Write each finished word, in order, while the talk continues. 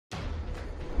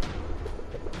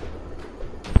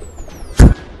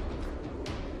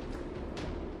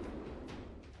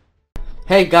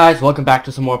Hey guys, welcome back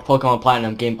to some more Pokémon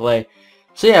Platinum gameplay.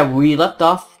 So yeah, we left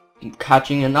off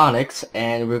catching an Onix,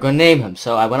 and we are going to name him.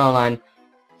 So I went online,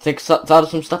 thought of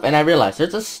some stuff, and I realized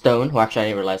there's a stone. Well, actually I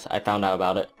didn't realize, I found out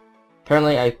about it.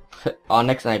 Apparently I put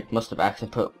Onix, and I must have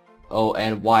accidentally put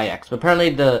O-N-Y-X. But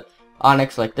apparently the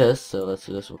Onix like this, so let's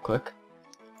do this real quick.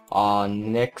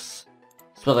 Onix,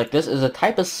 spelled like this, is a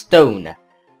type of stone.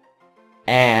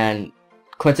 And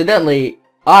coincidentally,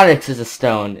 Onyx is a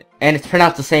stone, and it's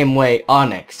pronounced the same way,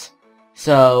 Onyx.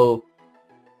 So,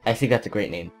 I think that's a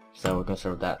great name. So we're gonna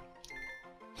start with that.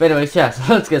 But anyways, yeah,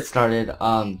 so let's get started.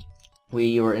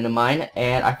 We were in a mine,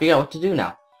 and I figured out what to do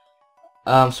now.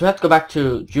 So we have to go back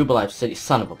to Jubilife City,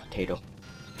 son of a potato.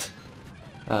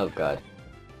 Oh god.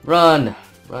 Run!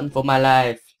 Run for my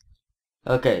life.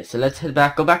 Okay, so let's head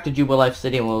back, go back to Jubilife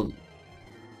City, and we'll...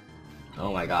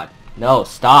 Oh my god. No,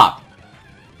 stop!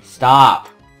 Stop!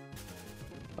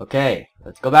 Okay,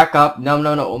 let's go back up. No,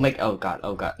 we'll make... Oh god,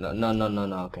 no,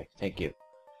 okay, thank you.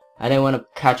 I didn't want to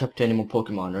catch up to any more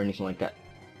Pokemon or anything like that.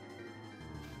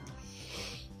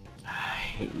 I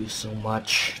hate you so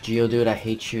much. Geodude, I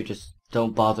hate you, just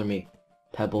don't bother me.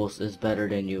 Pebbles is better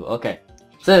than you. Okay,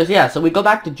 so yeah, so we go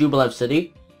back to Jubilife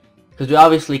City, because we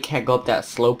obviously can't go up that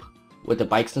slope with the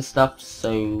bikes and stuff,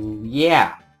 so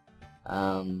yeah.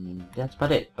 That's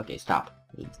about it. Okay, stop.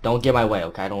 Don't get in my way,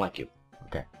 okay? I don't like you.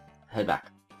 Okay, head back.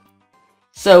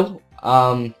 So,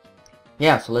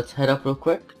 yeah, so let's head up real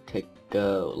quick. Take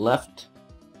a left.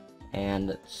 And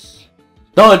it's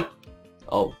done!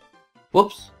 Oh.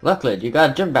 Whoops. Luclid, you got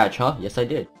a gym badge, huh? Yes, I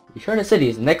did. Return to City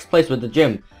is the next place with the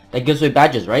gym that gives away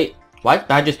badges, right? Why is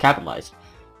badges capitalized?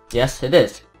 Yes, it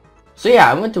is. So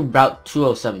yeah, I went to Route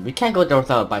 207. We can't go there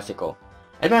without a bicycle.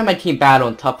 I made my team battle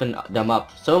and toughen them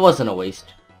up, so it wasn't a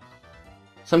waste.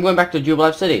 So I'm going back to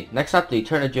Jubilife City. Next up,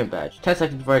 return a gym badge. 10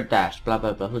 seconds before a dash. Blah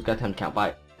blah blah. Who's got time to count?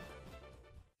 Bye.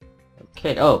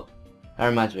 Okay. Oh, that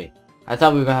reminds me. I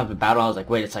thought we were gonna have a battle. I was like,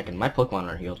 wait a second. My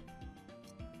Pokemon are healed.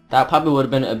 That probably would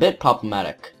have been a bit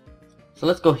problematic. So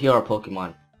let's go heal our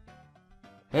Pokemon.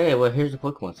 Hey, well here's the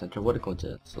Pokemon Center. What a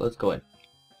coincidence. So let's go in.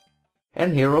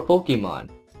 And heal our Pokemon.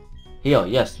 Heal.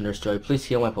 Yes, Nurse Joy. Please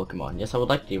heal my Pokemon. Yes, I would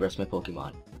like to rest my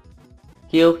Pokemon.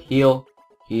 Heal. Heal.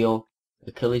 Heal.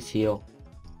 Achilles heal.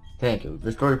 Thank you.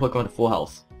 Restore your Pokemon to full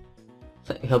health.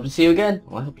 So, hope to see you again.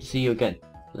 Well, I hope to see you again.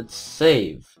 Let's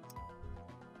save.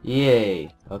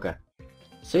 Yay. Okay.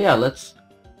 So yeah, let's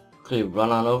quickly run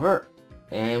on over.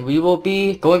 And we will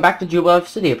be going back to Jubilife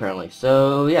City apparently.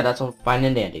 So yeah, that's all fine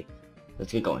and dandy.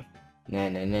 Let's get going. Nah.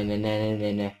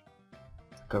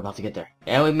 We're about to get there.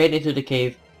 And we made it into the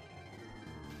cave.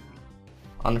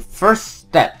 On the first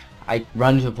step, I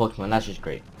run into a Pokemon. That's just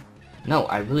great. No,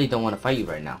 I really don't want to fight you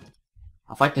right now.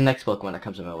 I'll fight the next Pokemon that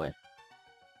comes in my way.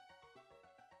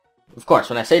 Of course,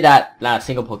 when I say that, not a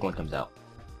single Pokemon comes out.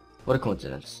 What a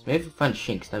coincidence. Maybe if we find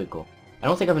Shinx, that'd be cool. I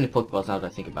don't think I have any Pokeballs now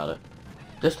that I think about it.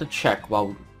 Just to check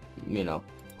while, you know,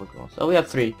 Pokeballs. Oh, we have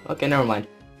 3. Okay, never mind.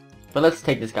 But let's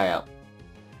take this guy out.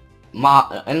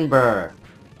 Ember.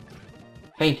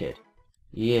 Fainted.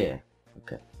 Yeah.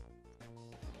 Okay.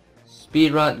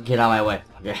 Speed run. Get out of my way.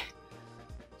 Okay.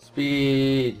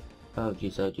 Speed. Oh,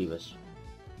 jeez, oh, jeebus.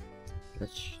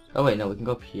 Oh wait, no, we can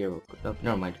go up here. Oh,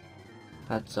 never mind.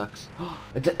 That sucks.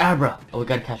 It's an Abra! Oh, we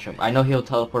gotta catch him. I know he'll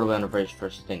teleport away on the very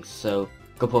first thing, so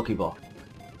go Pokeball.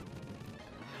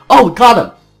 Oh, we caught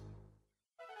him!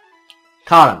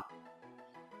 Caught him.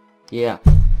 Yeah.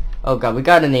 Oh god, we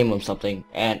gotta name him something,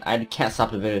 and I can't stop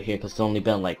the video here because it's only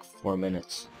been like 4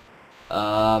 minutes.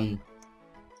 Okay.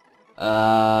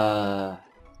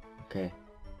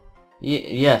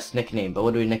 Yes, nickname, but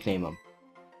what do we nickname him?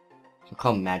 We'll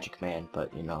call him Magic Man,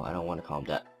 but you know, I don't want to call him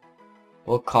that.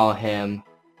 We'll call him...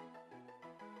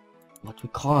 What do we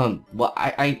call him? What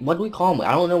what do we call him?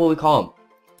 I don't know what we call him.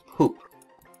 Poop.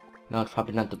 No, it's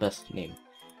probably not the best name.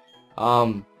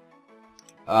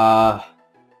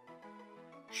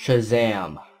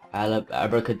 Shazam.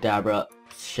 Abracadabra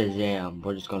Shazam.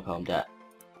 We're just gonna call him that.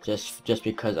 Just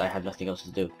because I have nothing else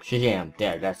to do. Shazam.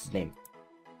 There, that's his name.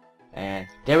 And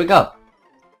there we go.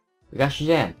 We got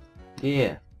Shazam.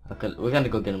 Yeah. Okay, we're gonna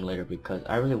go get him later because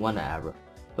I really want an Abra.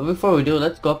 But before we do,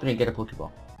 let's go up and get a Pokeball.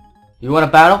 You want a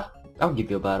battle? I'll give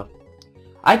you a battle.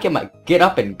 I can get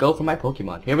up and go for my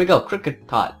Pokemon. Here we go. Cricket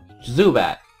Tot.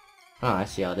 Zubat. Oh, I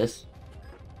see how it is.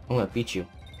 I'm gonna beat you.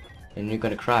 And you're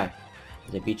gonna cry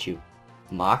as I beat you.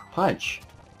 Mach Punch.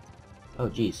 Oh,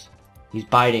 jeez. He's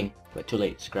biting. But too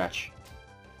late. Scratch.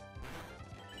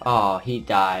 Oh, he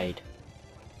died.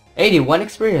 81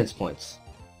 experience points.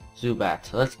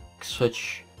 Zubat. Let's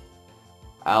switch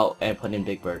out and put in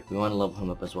Big Bird. We want to level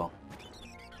him up as well.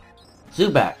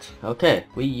 Zubat. Okay,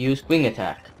 we use Wing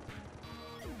Attack.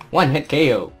 One hit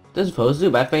KO. This is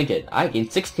Pozu, but I fainted. I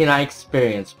gained 69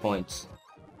 experience points.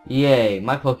 Yay,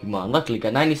 my Pokemon. Luckily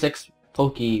got 96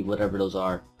 whatever those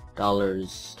are,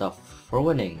 dollars stuff for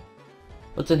winning.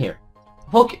 What's in here?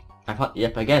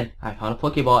 Yep, again, I found a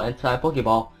Pokeball inside a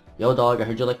Pokeball. Yo dog, I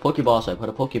heard you like Pokeball, so I put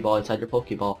a Pokeball inside your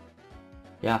Pokeball.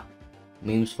 Yeah,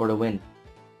 memes for the win.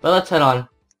 But let's head on.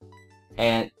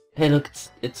 And hey, look,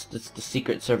 it's the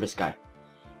Secret Service guy.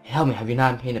 Hey, help me, have you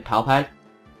not obtained a Palpad?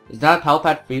 Is not a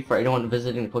Palpad free for anyone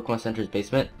visiting the Pokemon Center's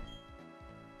basement?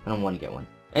 I don't want to get one.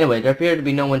 Anyway, there appeared to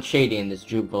be no one shady in this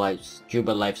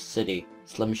Jubilife City.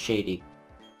 Slim Shady.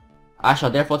 I shall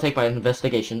therefore take my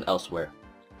investigation elsewhere.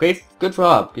 Great, good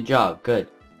job, good.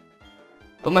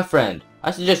 But my friend,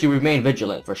 I suggest you remain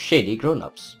vigilant for shady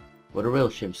grown-ups. What a real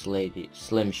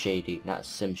Slim Shady, not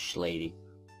Sim Shlady.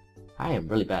 I am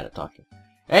really bad at talking.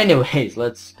 Anyways,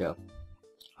 let's go.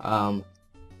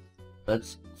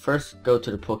 Let's first go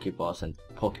to the Pokeball Center.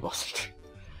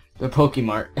 The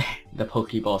Pokemart. The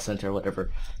Pokeball Center,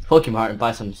 whatever. Pokemart and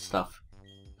buy some stuff.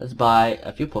 Let's buy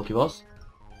a few Pokeballs.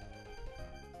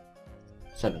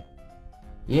 7.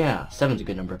 Yeah, 7's a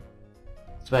good number.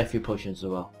 Let's buy a few potions as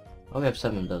well. Oh, we have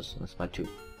 7 of those. Let's buy 2.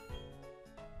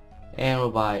 And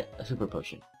we'll buy a super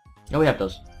potion. Oh, we have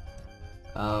those.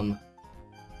 You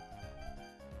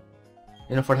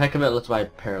know, for the heck of it, let's buy a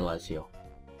Paralyze Heal.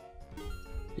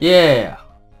 Yeah!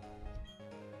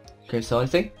 Can we sell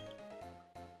anything?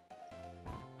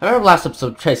 I remember last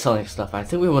episode we tried selling stuff. I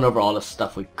think we went over all the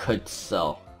stuff we could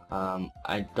sell.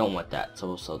 I don't want that, so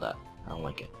we'll sell that. I don't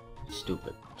like it. It's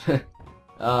stupid.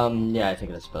 Yeah, I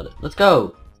think that's about it. Let's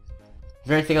go! Is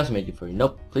there anything else I may do for you?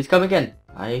 Nope. Please come again.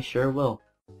 I sure will.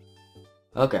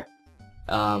 Okay.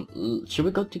 Should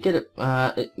we go to get it?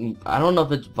 I don't know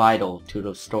if it's vital to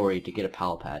the story to get a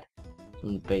Palpad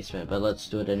from the basement, but let's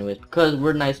do it anyways because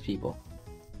we're nice people.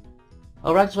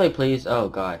 Oh, right this way, please. Oh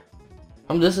god.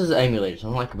 This is an emulator, so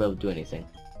I'm not like able to do anything.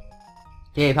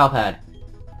 Yay, Palpad.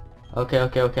 Okay,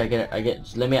 I get it.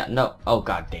 Just let me out. No. Oh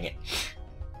god, dang it.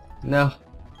 No.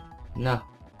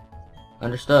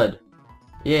 Understood.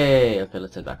 Yay. Okay,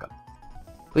 let's head back up.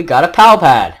 We got a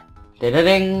Palpad.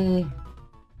 Ding.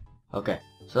 Okay,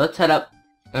 so let's head up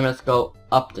and let's go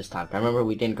up this time. I remember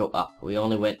we didn't go up. We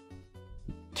only went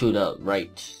to the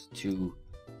right to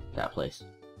that place.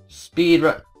 Speed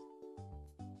run.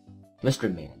 Mystery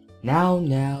Man. Now.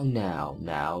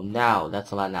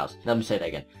 That's a lot of nows. Let me say that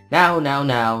again.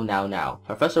 Now.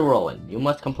 Professor Rowan, you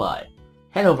must comply.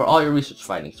 Hand over all your research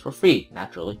findings for free,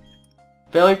 naturally.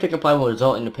 Failure to comply will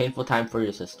result in a painful time for your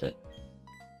assistant.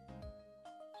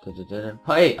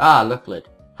 Hey, Luclid.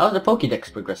 How's the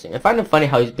Pokédex progressing? I find it funny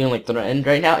how he's being like threatened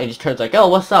right now and he just turns like, oh,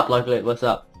 what's up, Luclid, what's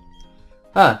up?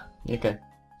 Huh, okay.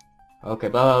 Okay,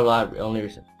 blah blah blah, only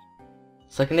research.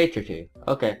 Second nature to you.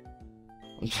 Okay.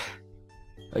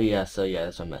 Oh yeah, so yeah,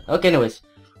 that's what I meant. Okay, anyways.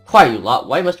 Quiet, you lot.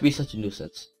 Why must you be such a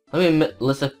nuisance? Let me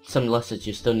list some lessons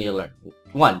you still need to learn.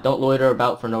 1. Don't loiter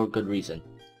about for no good reason.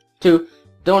 2.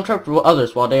 Don't interrupt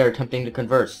others while they are attempting to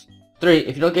converse. 3.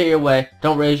 If you don't get your way,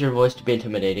 don't raise your voice to be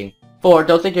intimidating. 4.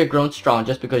 Don't think you're grown strong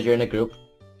just because you're in a group.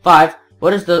 5.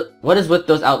 What is with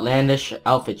those outlandish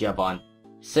outfits you have on?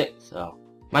 6. Oh,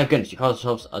 my goodness, you call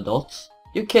yourselves adults?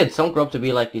 You kids don't grow up to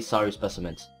be like these sorry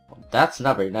specimens. Well, that's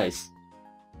not very nice.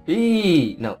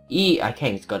 I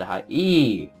can't go to high.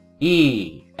 You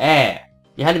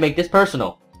had to make this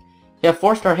personal. You have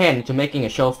forced our hand into making a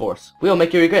show of force. We will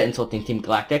make you regret insulting Team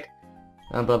Galactic.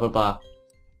 Blah blah blah.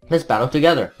 Let's battle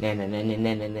together. Nah.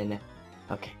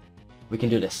 Okay, we can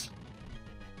do this.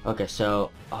 Okay, so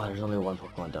there's only one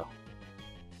Pokemon though.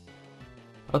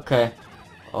 Okay.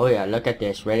 Oh yeah, look at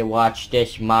this. Ready to watch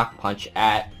this Mach Punch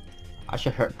at. I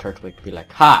should hurt Turtwig to be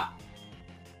like, ha!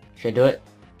 Should I do it?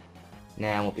 Nah,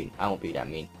 I won't be that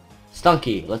mean.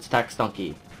 Stunky, let's attack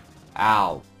Stunky.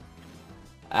 Ow.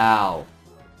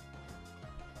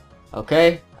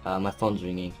 Okay, my phone's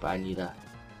ringing, but I need a...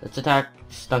 Let's attack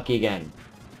Stunky again.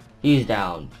 He's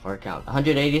down for a count.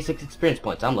 186 experience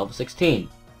points. I'm level 16.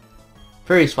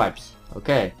 Fury Swipes.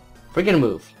 Okay. Forget a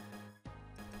move.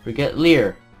 Forget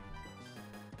Leer.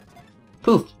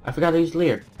 Poof! I forgot to use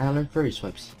Leer. I learned Fury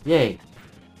Swipes. Yay.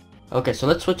 Okay, so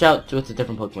let's switch out to a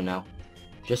different Pokemon now.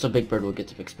 Just so Big Bird will get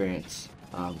some experience.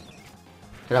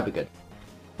 That'll be good.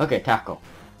 Okay, Tackle.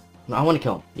 No, I want to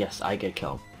kill him. Yes, I get to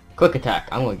kill him. Quick Attack.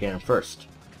 I'm going to get him first.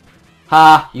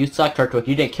 Ha! You suck, Turtwig.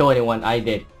 You didn't kill anyone. I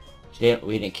did.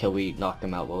 We didn't kill. We knocked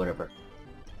them out, but whatever.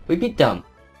 We beat them.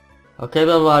 Okay,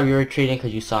 blah blah. You're retreating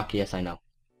because you suck. Yes, I know.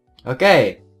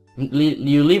 Okay.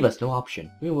 You leave us no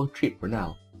option. We will retreat for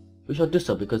now. We shall do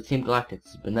so because Team Galactic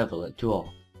is benevolent to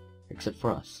all. Except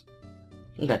for us.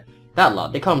 Okay. That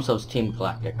lot, they call themselves Team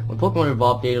Galactic. When Pokemon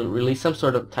evolve, they release some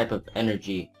sort of type of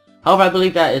energy. However, I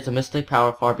believe that it's a mystic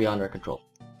power far beyond our control.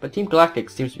 But Team Galactic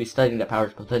seems to be studying that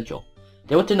power's potential.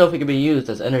 They want to know if it can be used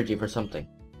as energy for something.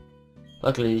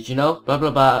 Luckily, did you know? Blah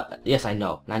blah blah. Yes, I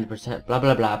know. 90%. Blah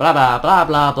blah blah blah blah blah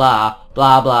blah blah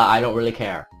blah blah. I don't really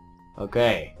care.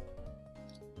 Okay.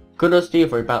 Kudos to you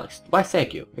for your balance. Why,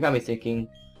 thank you. You got me thinking.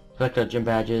 Collect our gym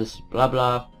badges. Blah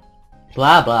blah.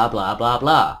 Blah blah blah blah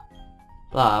blah.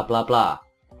 Blah blah blah.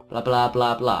 Blah blah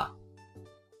blah blah.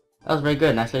 That was very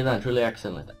good. Nicely done. Truly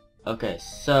excellent. Okay,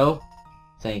 so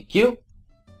thank you.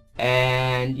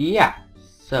 And yeah.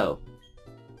 So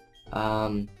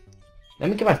let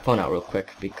me get my phone out real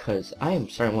quick because I am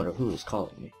starting to wonder who is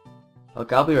calling me.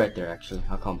 Okay, I'll be right there actually.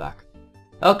 I'll come back.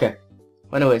 Okay.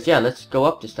 Well, anyways, yeah, let's go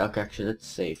up this stock actually. Let's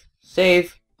save.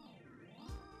 Save.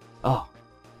 Oh.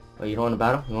 Oh, you don't want to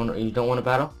battle? You don't want to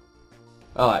battle?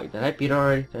 Oh, did I beat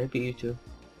already? Did I beat you too?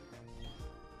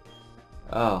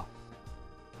 Oh.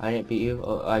 I didn't beat you?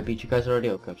 Oh, I beat you guys already?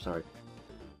 Okay, I'm sorry.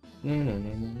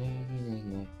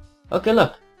 Okay,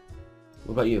 look.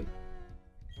 What about you?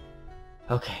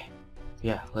 Okay.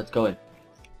 Yeah, let's go in.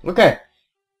 Okay.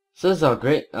 So this is all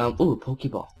great. Ooh,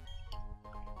 Pokeball.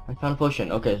 I found a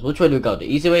potion. Okay, so which way do we go? The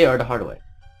easy way or the hard way?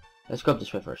 Let's go up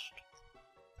this way first.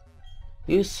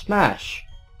 Use Smash.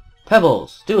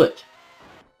 Pebbles. Do it.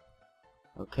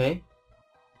 Okay.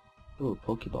 Ooh,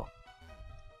 Pokeball.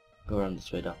 Go around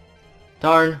this way though.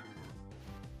 Darn.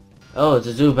 Oh, it's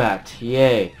a Zubat.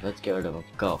 Yay. Let's get rid of him.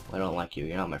 Go. I don't like you.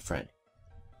 You're not my friend.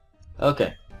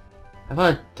 Okay. I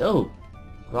found a... Oh.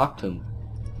 Rock Tomb.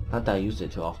 Not that I use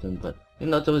it too often, but you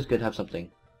know, it's always good to have something.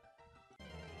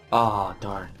 Oh,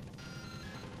 darn.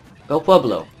 Go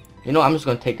Pueblo. You know, I'm just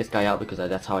gonna take this guy out because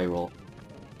that's how I roll.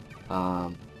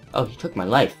 Oh, he took my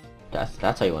life. That's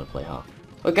how you want to play, huh?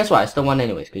 Well, guess what? I still won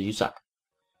anyways, because you suck.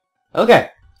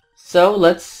 Okay. So,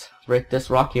 let's break this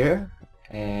rock here.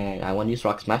 And I want to use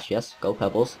Rock Smash, yes. Go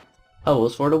Pebbles.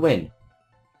 Pebbles for the win.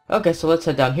 Okay, so let's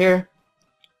head down here.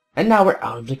 And now we're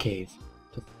out of the cave.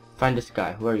 To find this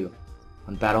guy. Who are you?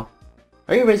 On battle?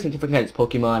 Are you racing different kinds of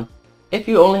Pokemon? If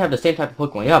you only have the same type of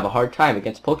Pokemon, you have a hard time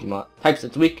against Pokemon types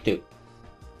it's weak to.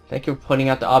 Thank you for pointing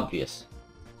out the obvious.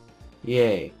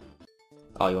 Yay.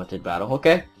 Oh, you wanted battle?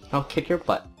 Okay. I'll kick your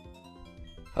butt.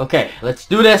 Okay, let's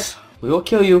do this. We will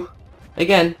kill you.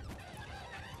 Again.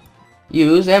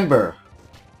 Use Ember.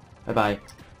 Bye-bye.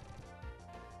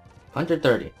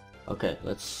 130. Okay,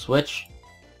 let's switch.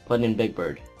 Put in Big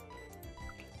Bird.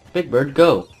 Big Bird,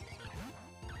 go.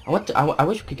 I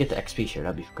wish we could get the XP share.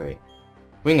 That'd be great.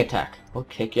 Ring attack. We'll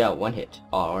kick you out one hit.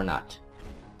 Oh, or not.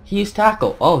 He used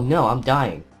tackle. Oh no, I'm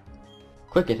dying.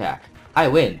 Quick attack. I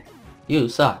win. You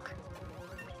suck.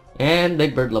 And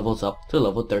Big Bird levels up to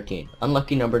level 13.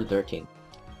 Unlucky number 13.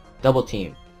 Double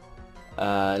team.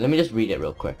 Let me just read it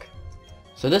real quick.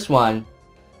 So this one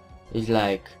is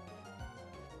like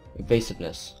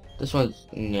evasiveness. This one's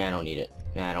yeah, I don't need it.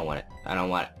 Nah, I don't want it. I don't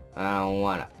want it. I don't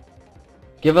want it.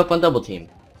 Give up on double team.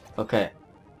 Okay.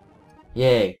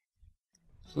 Yay.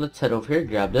 So let's head over here,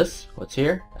 grab this. What's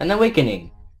here? An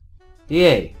awakening.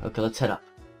 Yay. Okay, let's head up.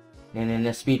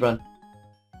 And speed run.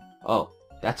 Oh,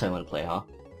 that's how I want to play, huh?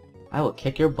 I will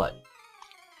kick your butt.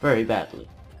 Very badly.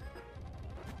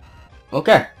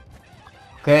 Okay.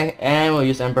 Okay, and we'll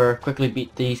use Ember. Quickly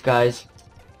beat these guys.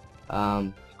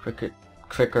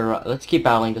 Cricker. Let's keep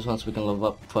battling this one so we can level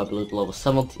up to level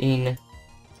 17.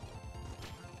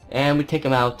 And we take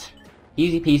him out.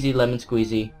 Easy peasy lemon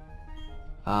squeezy.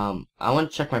 I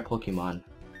want to check my Pokemon.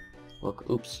 Look,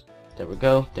 oops. There we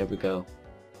go. There we go.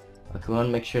 Okay, we want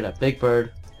to make sure that Big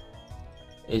Bird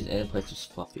is in place with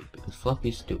Fluffy, because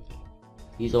Fluffy's stupid.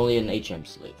 He's only an HM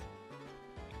slave.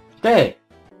 Okay,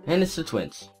 and it's the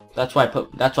twins. That's why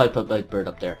I put Big Bird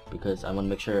up there, because I want to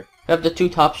make sure we have the two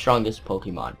top strongest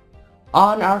Pokemon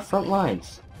on our front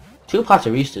lines. Two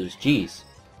Pachirisus, jeez.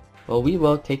 Well, we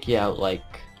will take you out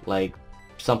like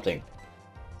something.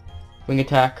 Wing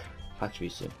attack,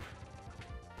 Pachirisu.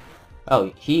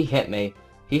 Oh, he hit me.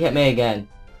 He hit me again.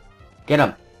 Get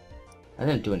him. I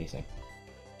didn't do anything.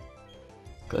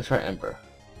 Let's try Ember.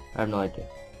 I have no idea.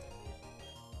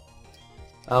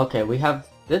 Okay, we have...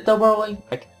 Did the rolling?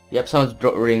 Yep, someone's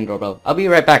ringing doorbell. I'll be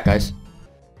right back, guys.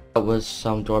 That was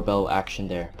some doorbell action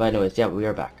there. But anyways, yeah, we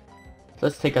are back. So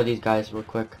let's take out these guys real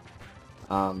quick.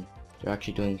 They're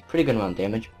actually doing pretty good amount of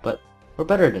damage, but we're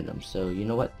better than them. So, you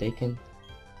know what? They can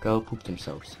go poop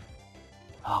themselves.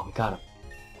 Oh, we got him.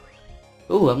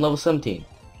 Ooh, I'm level 17.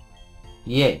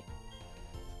 Yay.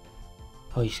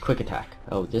 Oh, he's quick attack.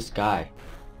 Oh, this guy.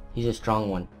 He's a strong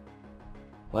one.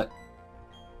 What?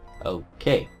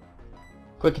 Okay.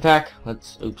 Quick attack.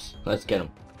 Let's get him.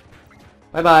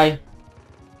 Bye bye.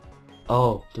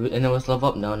 Oh, and it was level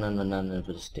up? No, it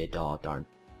was dead. Oh, darn.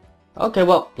 Okay,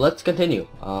 well, let's continue.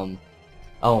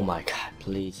 Oh my god,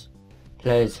 please.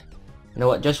 Please. You know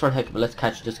what, just for the heck of it, let's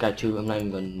catch this guy too. I'm not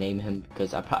even gonna name him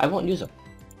because I won't use him.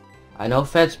 I know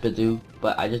Feds Badoo,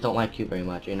 but I just don't like you very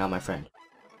much. You're not my friend.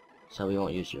 So we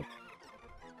won't use you.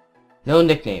 No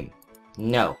nickname.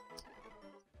 No.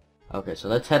 Okay, so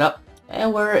let's head up.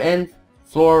 And we're in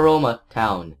Floaroma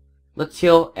town. Let's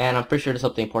heal, and I'm pretty sure there's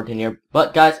something important here.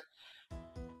 But guys,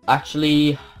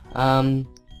 actually,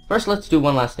 first let's do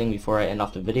one last thing before I end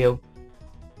off the video.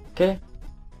 Okay?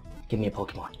 Give me a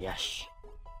Pokemon. Yes.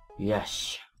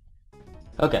 Yes.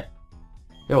 Okay.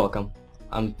 You're welcome.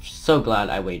 I'm so glad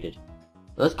I waited.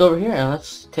 Let's go over here and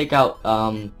let's take out,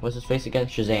 what's his face again?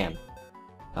 Shazam.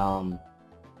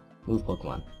 Move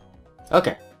Pokemon.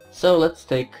 Okay. So let's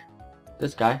take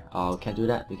this guy. Oh, can't do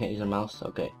that. We can't use our mouse.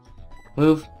 Okay.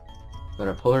 Move. Got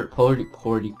our party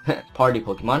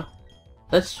Pokemon.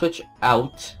 Let's switch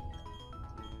out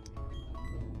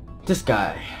this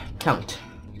guy. Count.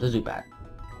 The Zubat.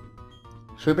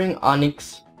 Should we bring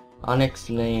Onyx? Onyx,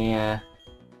 nah.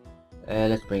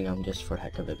 Let's bring him just for the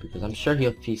heck of it because I'm sure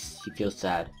he feels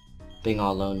sad being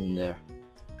all alone in there.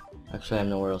 Actually, I have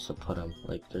nowhere else to put him.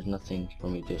 Like, there's nothing for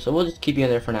me to do. So we'll just keep you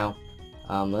in there for now.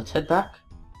 Let's head back.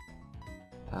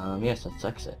 Yes, let's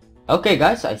exit. Okay,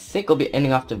 guys, I think we'll be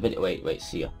ending off the video. Wait,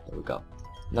 see ya. There we go.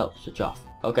 No, switch off.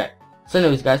 Okay. So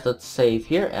anyways, guys, let's save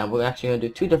here, and we're actually gonna do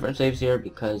 2 different saves here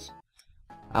because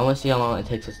I want to see how long it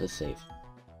takes us to save.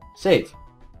 Save.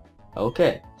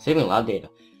 Okay, saving a lot of data.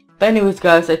 But anyways,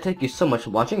 guys, I thank you so much for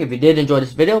watching. If you did enjoy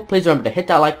this video, please remember to hit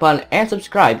that like button and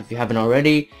subscribe if you haven't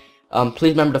already.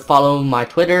 Please remember to follow my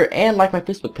Twitter and like my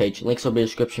Facebook page. Links will be in the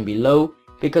description below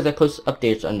because I post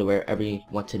updates on underwear every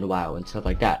once in a while and stuff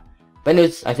like that. But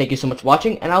anyways, I thank you so much for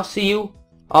watching, and I'll see you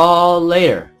all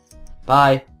later.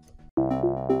 Bye.